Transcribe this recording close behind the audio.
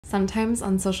Sometimes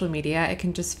on social media, it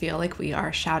can just feel like we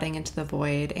are shouting into the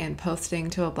void and posting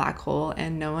to a black hole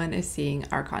and no one is seeing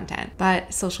our content.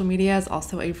 But social media is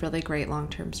also a really great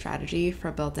long-term strategy for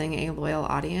building a loyal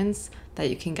audience that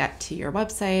you can get to your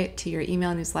website, to your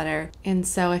email newsletter. And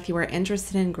so if you are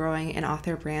interested in growing an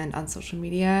author brand on social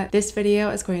media, this video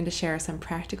is going to share some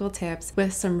practical tips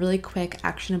with some really quick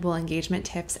actionable engagement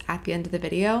tips at the end of the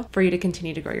video for you to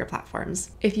continue to grow your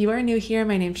platforms. If you are new here,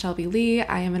 my name's Shelby Lee.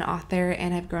 I am an author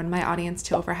and I've grown my audience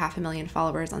to over 500,000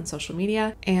 followers on social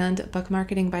media, and Book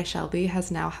Marketing by Shelby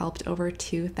has now helped over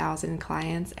 2,000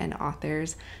 clients and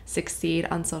authors succeed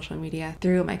on social media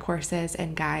through my courses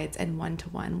and guides and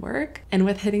one-to-one work. And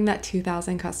with hitting that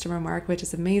 2,000 customer mark, which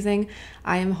is amazing,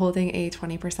 I am holding a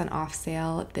 20% off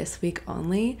sale this week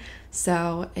only.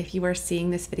 So if you are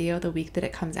seeing this video the week that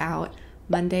it comes out,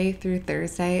 Monday through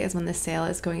Thursday is when the sale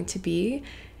is going to be.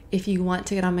 If you want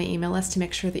to get on my email list to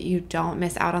make sure that you don't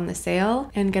miss out on the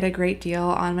sale and get a great deal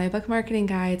on my book marketing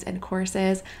guides and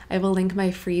courses, I will link my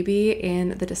freebie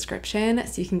in the description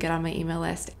so you can get on my email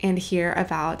list and hear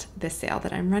about this sale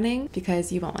that I'm running,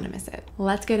 because you won't want to miss it.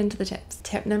 Let's get into the tips.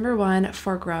 Tip number one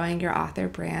for growing your author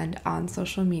brand on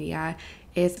social media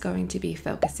is going to be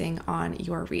focusing on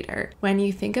your reader. When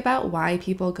you think about why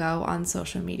people go on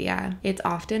social media, it's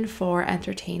often for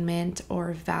entertainment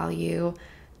or value,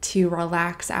 to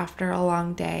relax after a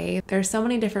long day. There's so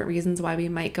many different reasons why we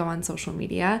might go on social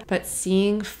media, but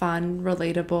seeing fun,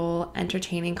 relatable,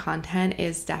 entertaining content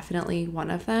is definitely one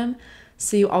of them.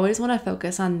 So you always want to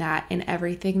focus on that in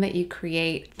everything that you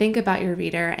create. Think about your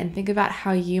reader and think about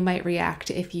how you might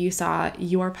react if you saw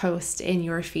your post in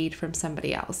your feed from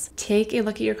somebody else. Take a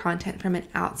look at your content from an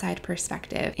outside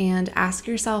perspective and ask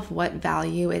yourself what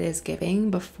value it is giving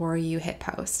before you hit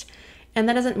post. And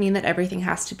that doesn't mean that everything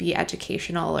has to be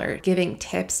educational or giving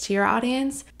tips to your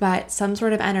audience, but some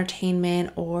sort of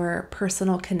entertainment or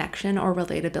personal connection or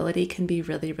relatability can be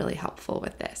really, really helpful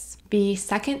with this. The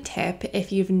second tip,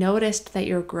 if you've noticed that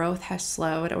your growth has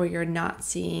slowed or you're not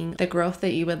seeing the growth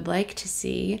that you would like to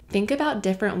see, think about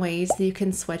different ways that you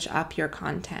can switch up your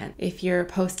content. If you're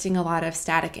posting a lot of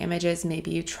static images,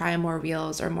 maybe you try more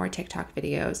reels or more TikTok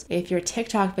videos. If your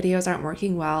TikTok videos aren't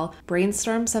working well,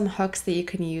 brainstorm some hooks that you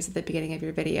can use at the beginning of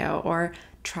your video, or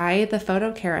try the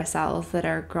photo carousels that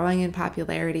are growing in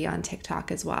popularity on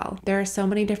TikTok as well. There are so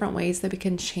many different ways that we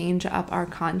can change up our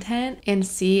content and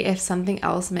see if something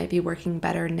else might be working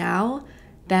better now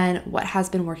than what has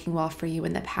been working well for you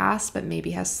in the past, but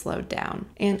maybe has slowed down.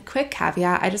 And quick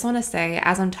caveat, I just want to say,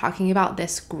 as I'm talking about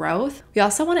this growth, we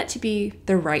also want it to be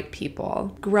the right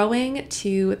people. Growing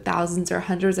to thousands or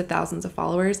hundreds of thousands of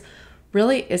followers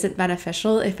really isn't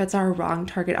beneficial if it's our wrong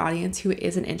target audience who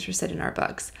isn't interested in our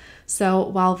books. So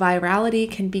while virality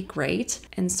can be great,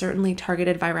 and certainly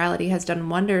targeted virality has done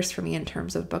wonders for me in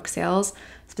terms of book sales,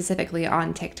 specifically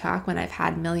on TikTok when I've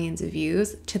had millions of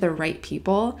views to the right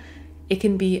people, it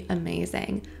can be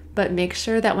amazing. But make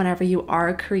sure that whenever you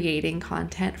are creating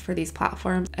content for these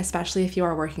platforms, especially if you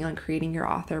are working on creating your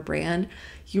author brand,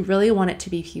 you really want it to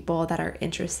be people that are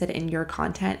interested in your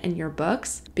content and your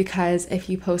books. Because if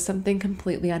you post something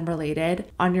completely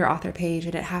unrelated on your author page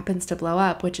and it happens to blow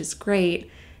up, which is great,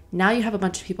 now you have a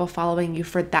bunch of people following you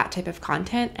for that type of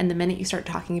content. And the minute you start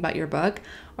talking about your book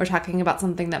or talking about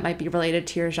something that might be related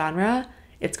to your genre,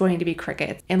 it's going to be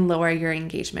crickets and lower your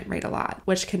engagement rate a lot,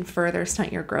 which can further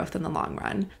stunt your growth in the long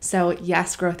run. So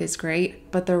yes, growth is great,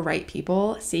 but the right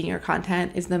people seeing your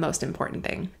content is the most important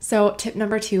thing. So tip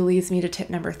number 2 leads me to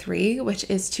tip number 3, which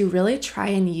is to really try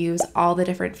and use all the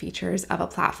different features of a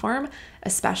platform,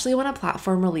 especially when a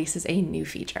platform releases a new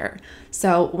feature.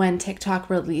 So when TikTok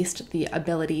released the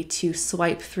ability to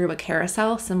swipe through a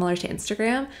carousel similar to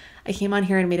Instagram, I came on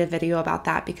here and made a video about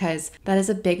that because that is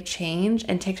a big change,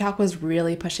 and TikTok was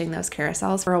really pushing those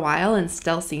carousels for a while and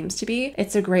still seems to be.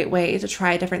 It's a great way to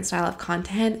try a different style of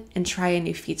content and try a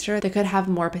new feature that could have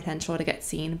more potential to get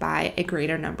seen by a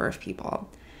greater number of people.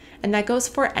 And that goes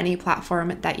for any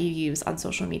platform that you use on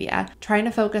social media. Trying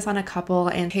to focus on a couple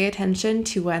and pay attention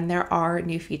to when there are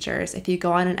new features. If you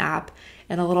go on an app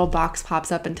and a little box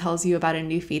pops up and tells you about a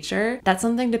new feature, that's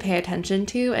something to pay attention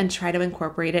to and try to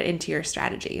incorporate it into your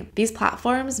strategy. These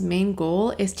platforms' main goal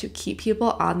is to keep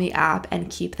people on the app and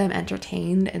keep them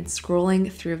entertained and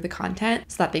scrolling through the content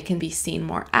so that they can be seen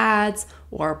more ads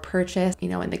or purchase,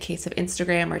 in the case of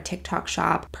Instagram or TikTok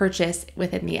Shop, purchase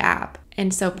within the app.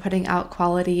 And so putting out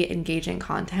quality, engaging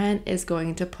content is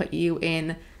going to put you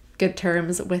in good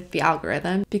terms with the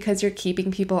algorithm because you're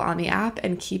keeping people on the app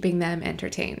and keeping them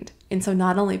entertained. And so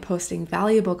not only posting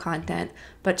valuable content,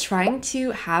 but trying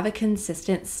to have a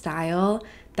consistent style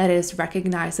that is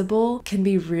recognizable can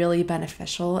be really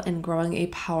beneficial in growing a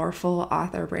powerful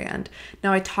author brand.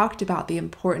 Now, I talked about the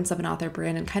importance of an author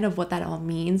brand and kind of what that all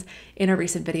means in a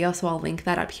recent video, so I'll link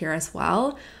that up here as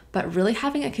well. But really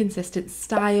having a consistent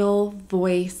style,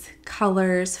 voice,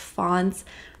 colors, fonts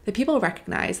that people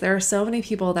recognize. There are so many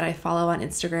people that I follow on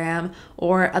Instagram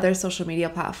or other social media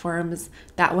platforms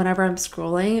that whenever I'm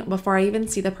scrolling, before I even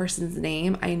see the person's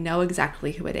name, I know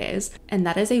exactly who it is. And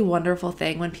that is a wonderful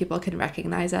thing when people can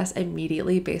recognize us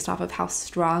immediately based off of how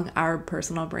strong our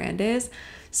personal brand is.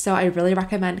 So I really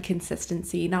recommend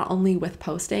consistency, not only with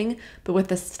posting, but with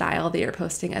the style that you're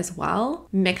posting as well.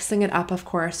 Mixing it up, of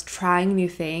course, trying new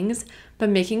things, but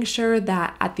making sure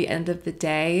that at the end of the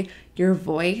day, your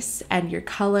voice and your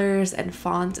colors and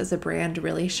fonts as a brand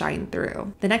really shine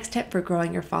through. The next tip for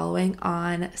growing your following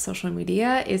on social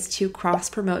media is to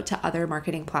cross-promote to other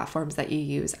marketing platforms that you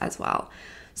use as well.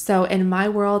 So in my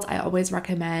world, I always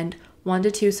recommend 1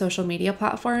 to 2 social media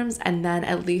platforms and then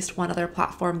at least one other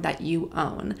platform that you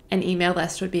own. An email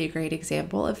list would be a great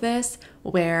example of this,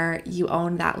 where you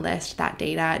own that list, that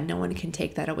data, no one can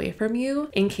take that away from you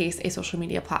in case a social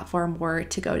media platform were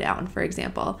to go down, for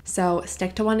example. So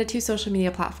stick to 1 to 2 social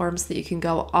media platforms so that you can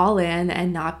go all in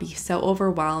and not be so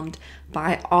overwhelmed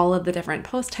by all of the different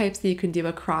post types that you can do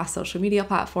across social media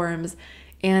platforms.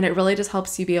 And it really just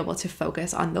helps you be able to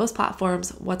focus on those platforms,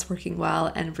 what's working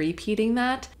well, and repeating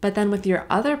that. But then with your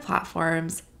other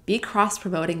platforms, be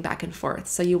cross-promoting back and forth.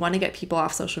 So you want to get people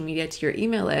off social media to your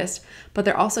email list, but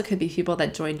there also could be people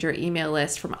that joined your email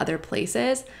list from other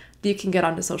places that you can get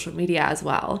onto social media as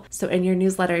well. So in your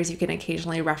newsletters, you can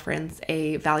occasionally reference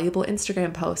a valuable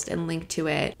Instagram post and link to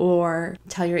it, or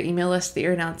tell your email list that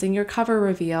you're announcing your cover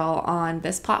reveal on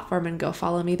this platform and go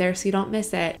follow me there so you don't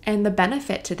miss it. And the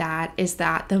benefit to that is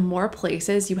that the more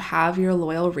places you have your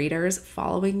loyal readers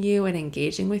following you and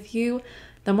engaging with you,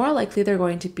 the more likely they're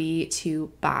going to be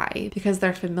to buy because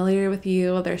they're familiar with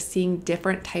you, they're seeing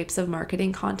different types of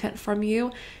marketing content from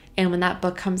you, and when that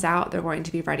book comes out, they're going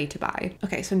to be ready to buy.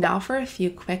 Okay, so now for a few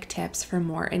quick tips for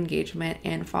more engagement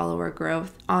and follower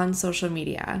growth on social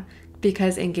media,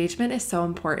 because engagement is so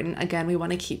important. Again, we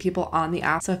want to keep people on the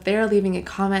app. So if they're leaving a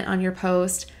comment on your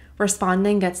post,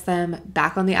 responding gets them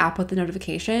back on the app with the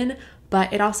notification,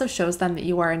 but it also shows them that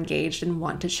you are engaged and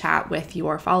want to chat with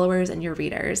your followers and your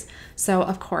readers. So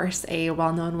of course, a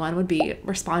well-known one would be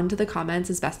respond to the comments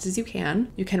as best as you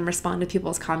can. You can respond to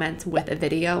people's comments with a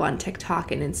video on TikTok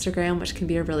and Instagram, which can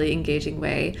be a really engaging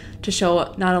way to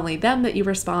show not only them that you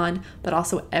respond, but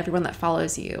also everyone that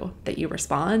follows you that you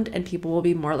respond, and people will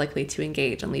be more likely to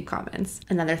engage and leave comments.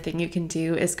 Another thing you can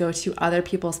do is go to other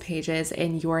people's pages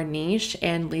in your niche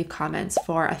and leave comments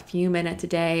for a few minutes a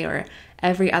day or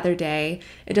every other day.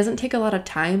 It doesn't take a lot of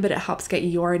time, but it helps get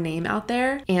your name out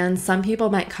there. And some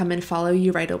people might come and follow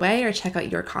you right away or check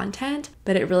out your content,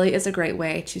 but it really is a great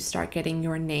way to start getting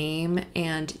your name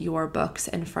and your books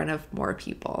in front of more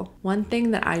people. One thing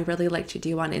that I really like to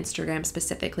do on Instagram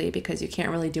specifically, because you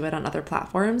can't really do it on other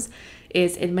platforms,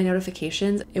 is in my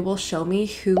notifications, it will show me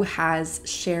who has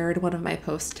shared one of my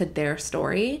posts to their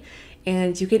story.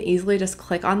 And you can easily just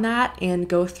click on that and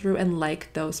go through and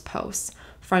like those posts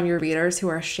from your readers who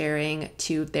are sharing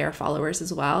to their followers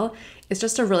as well. It's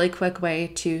just a really quick way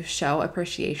to show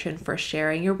appreciation for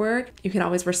sharing your work. You can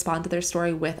always respond to their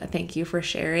story with a thank you for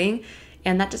sharing.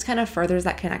 And that just kind of furthers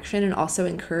that connection and also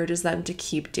encourages them to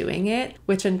keep doing it,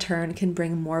 which in turn can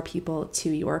bring more people to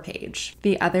your page.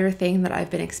 The other thing that I've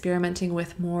been experimenting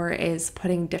with more is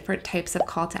putting different types of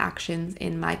call to actions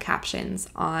in my captions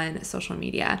on social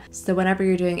media. So whenever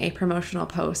you're doing a promotional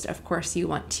post, of course, you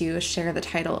want to share the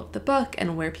title of the book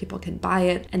and where people can buy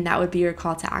it, and that would be your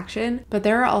call to action. But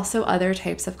there are also other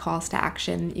types of calls to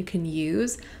action you can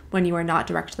use when you are not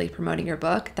directly promoting your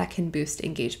book that can boost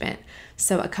engagement.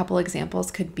 So a couple examples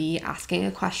could be asking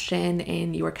a question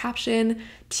in your caption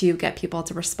to get people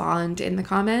to respond in the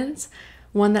comments.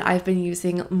 One that I've been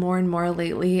using more and more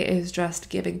lately is just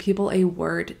giving people a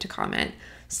word to comment.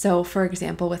 So for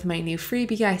example, with my new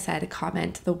freebie, I said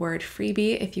comment the word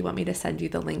freebie if you want me to send you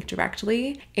the link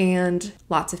directly, and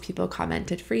lots of people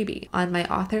commented freebie. On my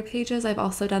author pages, I've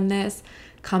also done this.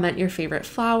 Comment your favorite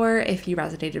flower if you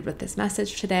resonated with this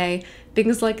message today.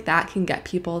 Things like that can get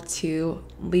people to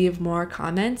leave more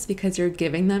comments because you're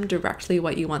giving them directly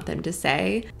what you want them to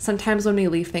say. Sometimes when we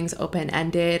leave things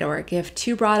open-ended or give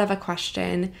too broad of a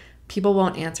question, people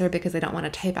won't answer because they don't want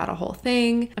to type out a whole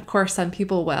thing. Of course, some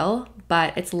people will,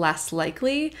 but it's less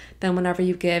likely than whenever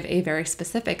you give a very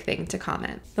specific thing to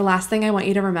comment. The last thing I want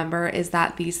you to remember is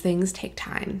that these things take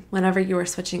time. Whenever you are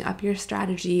switching up your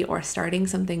strategy or starting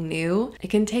something new, it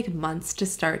can take months to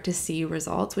start to see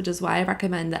results, which is why I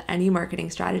recommend that any marketing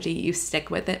strategy, you stick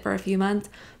with it for a few months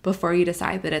before you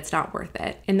decide that it's not worth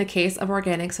it. In the case of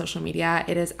organic social media,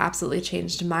 it has absolutely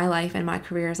changed my life and my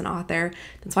career as an author.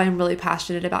 That's why I'm really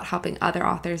passionate about helping other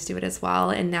authors do it as well.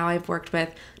 And now I've worked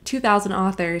with 2,000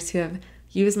 authors who have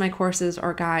used my courses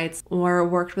or guides or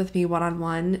worked with me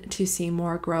one-on-one to see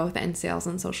more growth and sales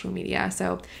on social media.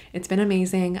 So it's been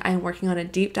amazing. I'm working on a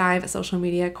deep dive social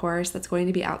media course that's going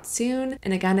to be out soon.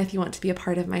 And again, if you want to be a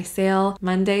part of my sale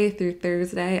Monday through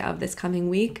Thursday of this coming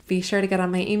week, be sure to get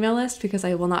on my email list because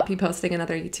I will not be posting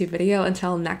another YouTube video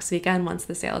until next weekend once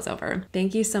the sale is over.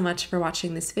 Thank you so much for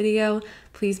watching this video.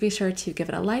 Please be sure to give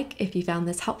it a like if you found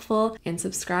this helpful and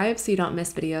subscribe so you don't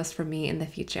miss videos from me in the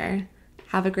future.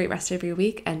 Have a great rest of your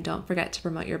week and don't forget to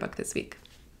promote your book this week.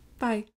 Bye.